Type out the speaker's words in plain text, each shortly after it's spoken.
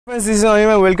Friends,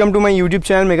 welcome to my YouTube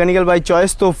channel mechanical by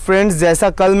choice. तो friends, जैसा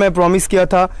कल मैं प्रॉमिस किया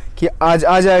था कि आज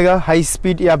आ जाएगा हाई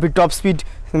स्पीड या फिर top speed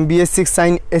BS6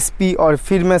 sign SP, और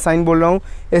फिर मैं साइन बोल रहा हूँ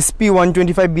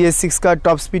sp125bs6 का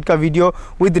टॉप स्पीड का वीडियो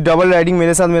विद डबल राइडिंग।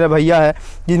 मेरे साथ मेरा भैया है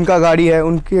जिनका गाड़ी है,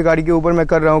 उनकी गाड़ी के ऊपर मैं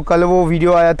कर रहा हूँ। कल वो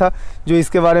वीडियो आया था जो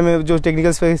इसके बारे में, जो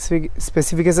टेक्निकल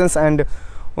स्पेसिफिकेशंस एंड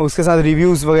उसके साथ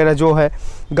रिव्यूज़ वगैरह जो है।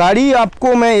 गाड़ी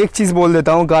आपको मैं एक चीज़ बोल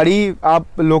देता हूँ, गाड़ी आप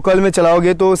लोकल में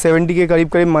चलाओगे तो 70 के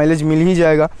करीब माइलेज मिल ही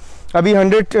जाएगा। अभी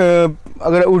 100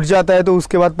 अगर उठ जाता है तो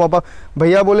उसके बाद पापा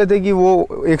भैया बोले थे कि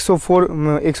वो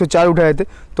 104 उठाए थे,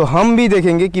 तो हम भी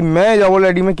देखेंगे कि मैं डबल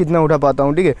राइडिंग में कितना उठा पाता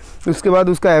हूँ। ठीक है, उसके बाद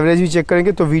उसका एवरेज भी चेक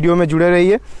करेंगे। तो वीडियो में जुड़े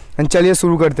रहिए एंड चलिए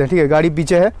शुरू करते हैं। ठीक है, गाड़ी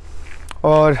पीछे है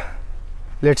और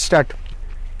लेट्स स्टार्ट।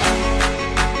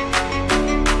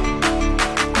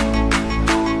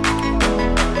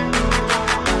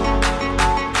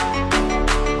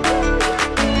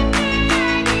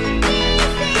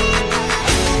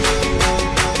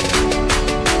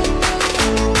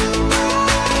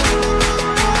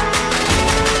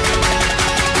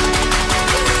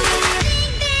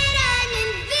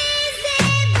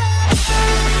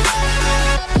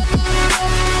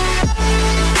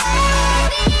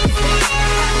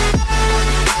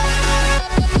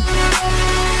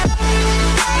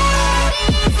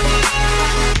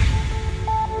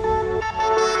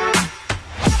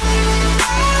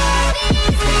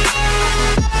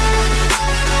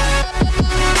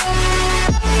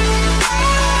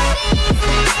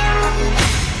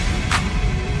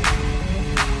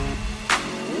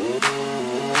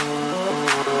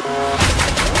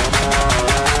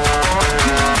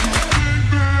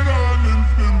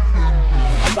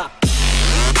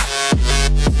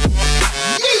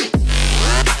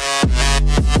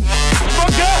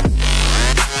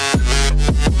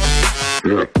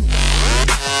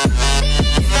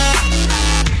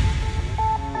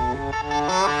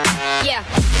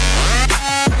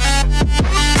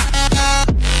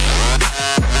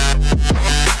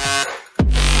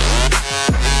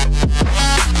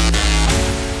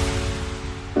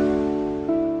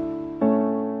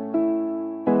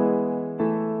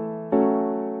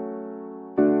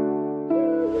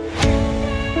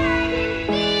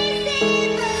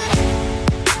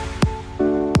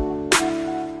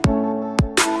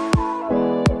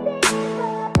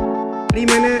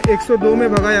 मैंने 102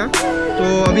 में भगाया तो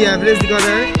अभी एवरेज दिखा रहा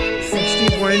है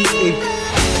 60.8,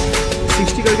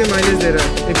 60 करके माइलेज दे रहा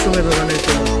है 100 में भगाने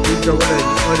के बाद डबल है।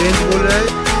 और रेंज बोल रहा है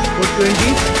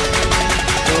 420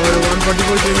 और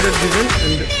 144 किलोमीटर ड्रिवन।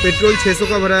 एंड पेट्रोल 600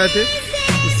 का भराया थे,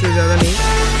 इससे ज़्यादा नहीं,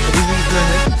 अभी भी इतना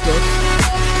है स्लॉट।